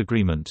for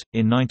disagreement.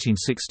 In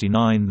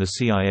 1969, the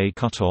CIA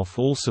cut off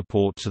all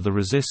support to the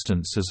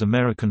resistance as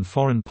American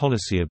foreign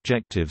policy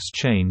objectives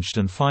changed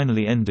and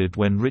finally ended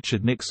when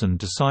Richard Nixon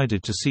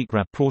decided to seek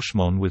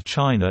rapprochement with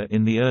China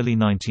in the early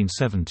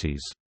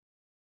 1970s.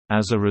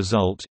 As a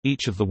result,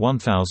 each of the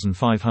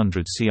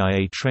 1,500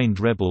 CIA-trained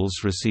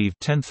rebels received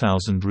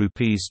 10,000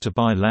 rupees to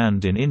buy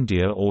land in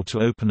India or to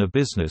open a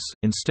business,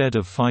 instead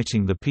of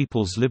fighting the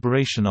People's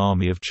Liberation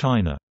Army of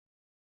China.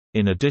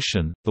 In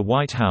addition, the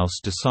White House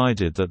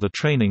decided that the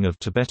training of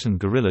Tibetan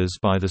guerrillas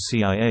by the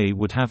CIA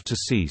would have to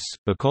cease,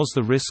 because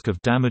the risk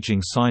of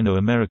damaging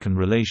Sino-American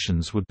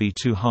relations would be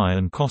too high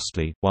and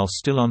costly. While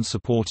still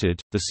unsupported,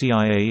 the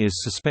CIA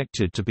is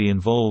suspected to be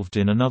involved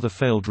in another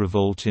failed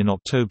revolt in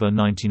October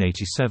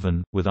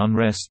 1987, with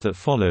unrest that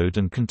followed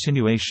and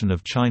continuation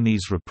of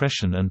Chinese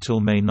repression until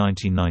May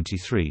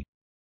 1993.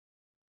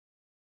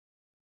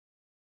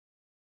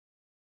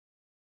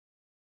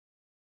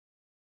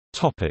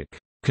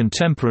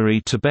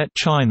 Contemporary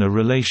Tibet-China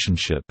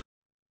relationship.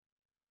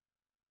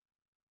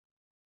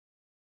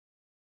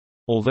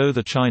 Although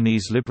the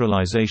Chinese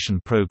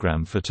liberalization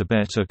program for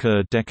Tibet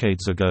occurred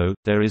decades ago,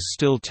 there is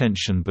still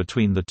tension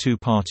between the two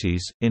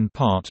parties, in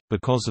part,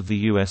 because of the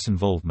U.S.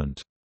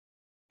 involvement.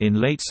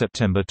 In late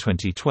September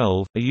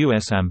 2012, a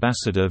U.S.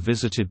 ambassador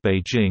visited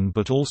Beijing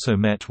but also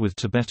met with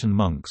Tibetan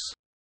monks.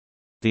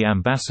 The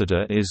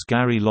ambassador is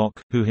Gary Locke,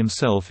 who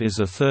himself is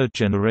a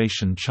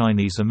third-generation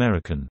Chinese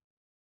American.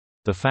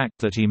 The fact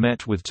that he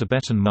met with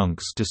Tibetan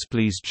monks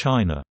displeased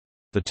China.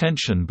 The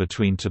tension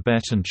between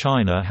Tibet and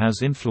China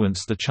has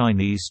influenced the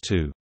Chinese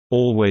to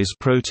always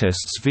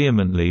protests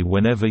vehemently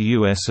whenever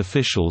U.S.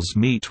 officials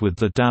meet with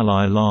the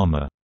Dalai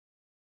Lama.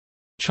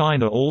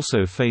 China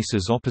also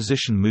faces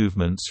opposition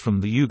movements from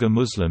the Uyghur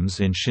Muslims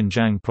in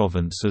Xinjiang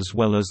province as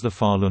well as the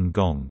Falun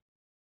Gong.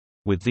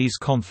 With these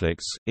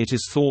conflicts, it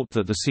is thought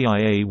that the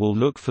CIA will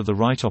look for the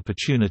right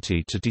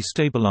opportunity to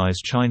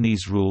destabilize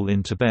Chinese rule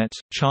in Tibet.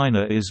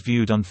 China is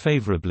viewed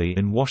unfavorably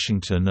in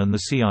Washington, and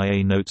the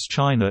CIA notes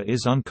China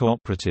is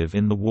uncooperative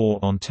in the war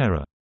on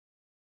terror.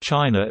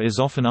 China is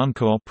often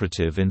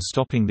uncooperative in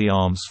stopping the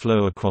arms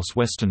flow across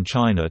Western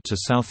China to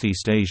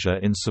Southeast Asia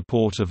in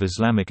support of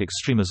Islamic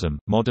extremism.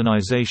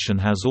 Modernization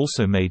has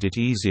also made it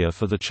easier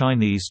for the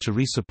Chinese to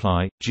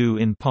resupply, due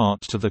in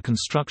part to the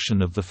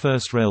construction of the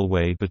first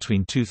railway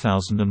between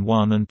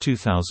 2001 and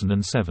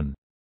 2007.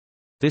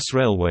 This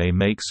railway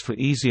makes for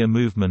easier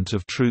movement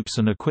of troops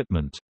and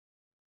equipment.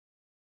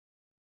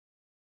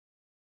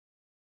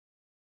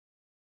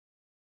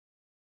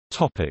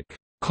 Topic: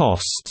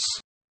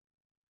 Costs.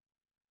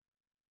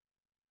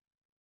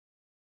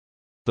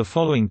 The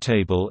following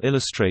table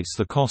illustrates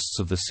the costs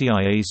of the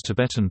CIA's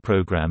Tibetan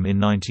program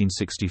in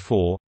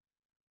 1964.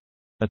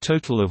 A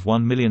total of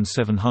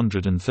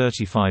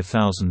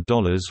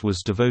 $1,735,000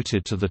 was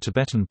devoted to the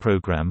Tibetan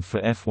program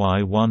for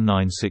FY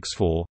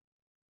 1964.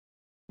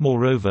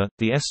 Moreover,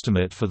 the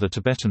estimate for the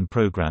Tibetan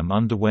program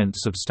underwent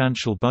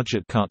substantial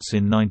budget cuts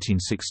in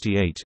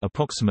 1968,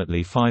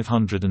 approximately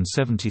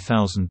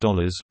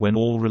 $570,000, when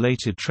all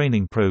related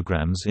training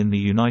programs in the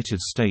United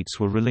States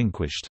were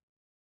relinquished.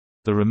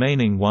 The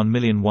remaining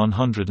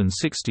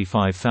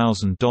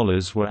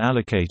 $1,165,000 were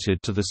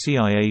allocated to the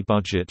CIA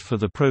budget for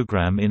the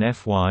program in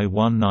FY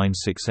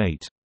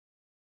 1968.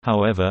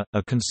 However,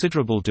 a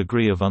considerable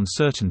degree of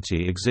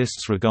uncertainty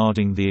exists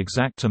regarding the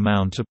exact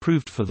amount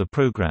approved for the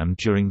program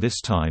during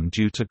this time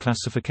due to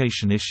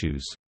classification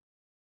issues.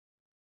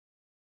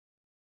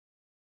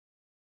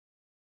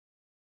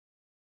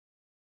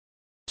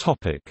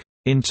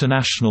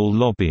 International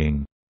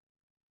lobbying.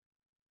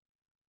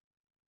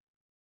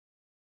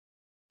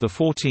 The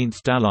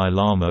 14th Dalai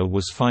Lama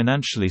was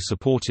financially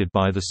supported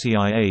by the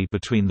CIA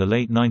between the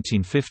late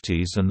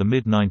 1950s and the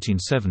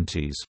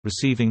mid-1970s,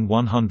 receiving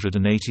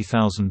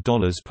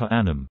 $180,000 per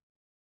annum.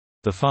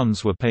 The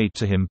funds were paid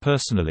to him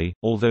personally,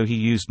 although he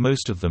used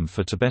most of them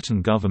for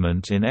Tibetan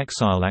government in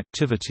exile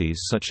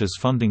activities such as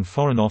funding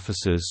foreign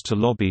officers to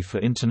lobby for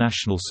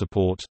international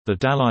support. The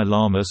Dalai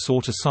Lama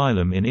sought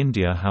asylum in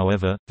India,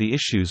 however, the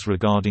issues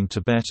regarding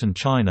Tibet and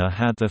China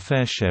had their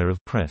fair share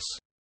of press.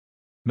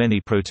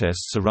 Many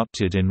protests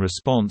erupted in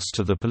response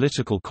to the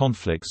political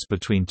conflicts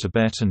between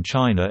Tibet and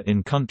China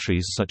in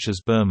countries such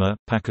as Burma,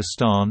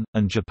 Pakistan,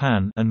 and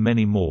Japan, and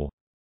many more.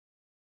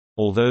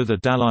 Although the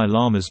Dalai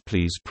Lama's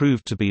pleas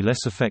proved to be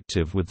less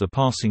effective with the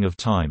passing of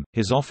time,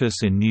 his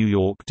office in New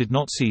York did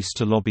not cease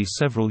to lobby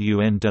several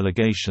UN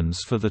delegations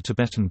for the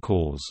Tibetan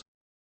cause.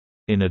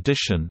 In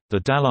addition, the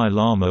Dalai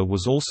Lama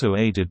was also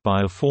aided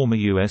by a former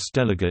U.S.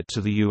 delegate to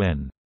the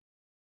UN.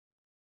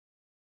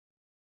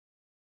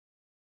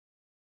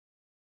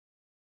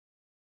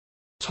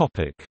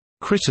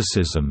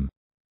 Criticism.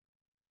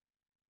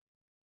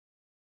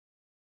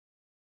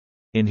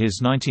 In his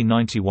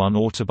 1991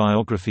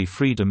 autobiography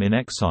Freedom in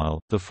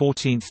Exile, the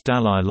 14th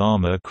Dalai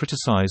Lama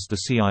criticized the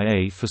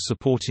CIA for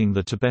supporting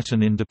the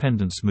Tibetan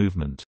independence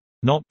movement,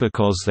 not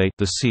because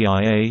the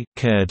CIA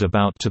cared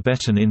about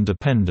Tibetan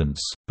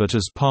independence, but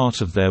as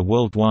part of their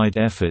worldwide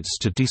efforts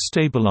to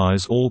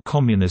destabilize all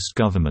communist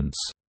governments.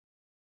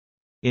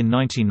 In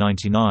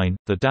 1999,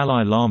 the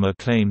Dalai Lama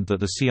claimed that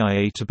the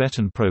CIA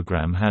Tibetan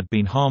program had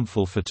been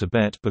harmful for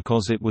Tibet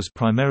because it was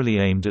primarily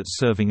aimed at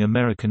serving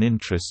American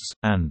interests,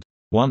 and,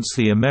 "Once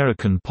the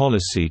American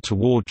policy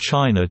toward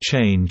China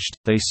changed,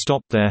 they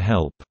stopped their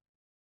help."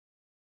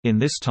 In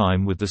this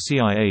time with the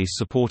CIA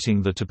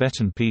supporting the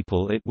Tibetan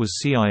people, it was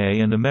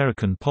CIA and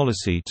American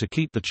policy to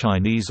keep the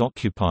Chinese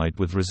occupied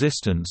with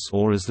resistance,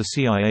 or as the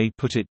CIA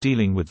put it,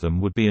 dealing with them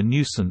would be a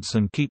nuisance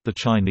and keep the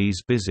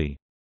Chinese busy.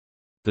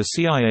 The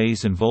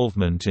CIA's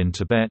involvement in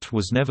Tibet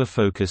was never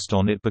focused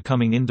on it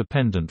becoming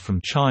independent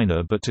from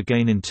China but to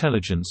gain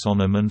intelligence on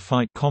them and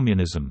fight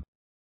communism.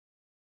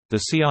 The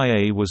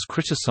CIA was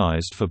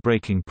criticized for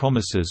breaking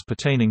promises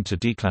pertaining to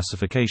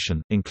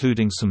declassification,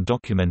 including some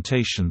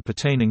documentation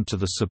pertaining to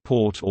the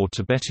support or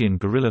Tibetan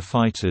guerrilla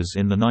fighters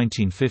in the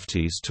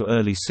 1950s to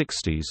early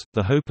 60s.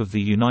 The hope of the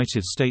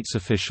United States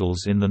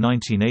officials in the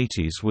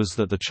 1980s was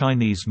that the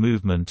Chinese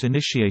movement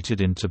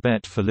initiated in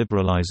Tibet for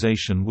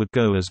liberalization would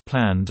go as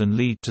planned and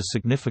lead to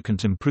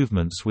significant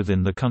improvements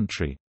within the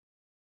country.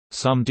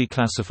 Some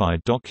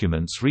declassified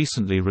documents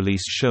recently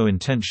released show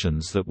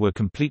intentions that were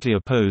completely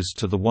opposed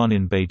to the one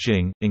in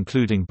Beijing,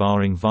 including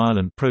barring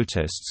violent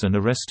protests and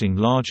arresting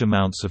large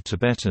amounts of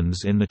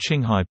Tibetans in the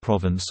Qinghai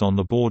province on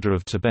the border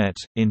of Tibet.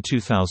 In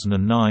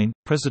 2009,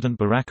 President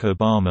Barack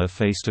Obama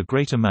faced a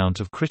great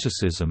amount of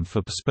criticism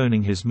for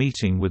postponing his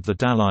meeting with the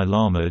Dalai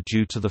Lama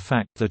due to the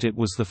fact that it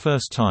was the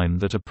first time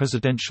that a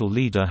presidential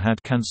leader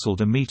had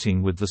cancelled a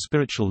meeting with the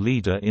spiritual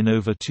leader in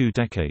over 2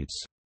 decades.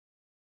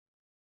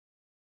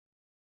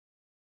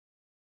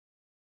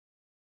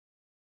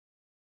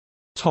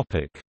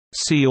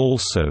 See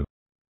also: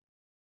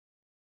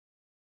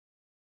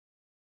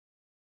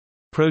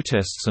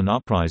 Protests and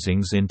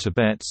uprisings in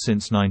Tibet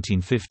since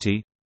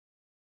 1950,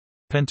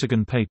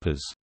 Pentagon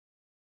Papers.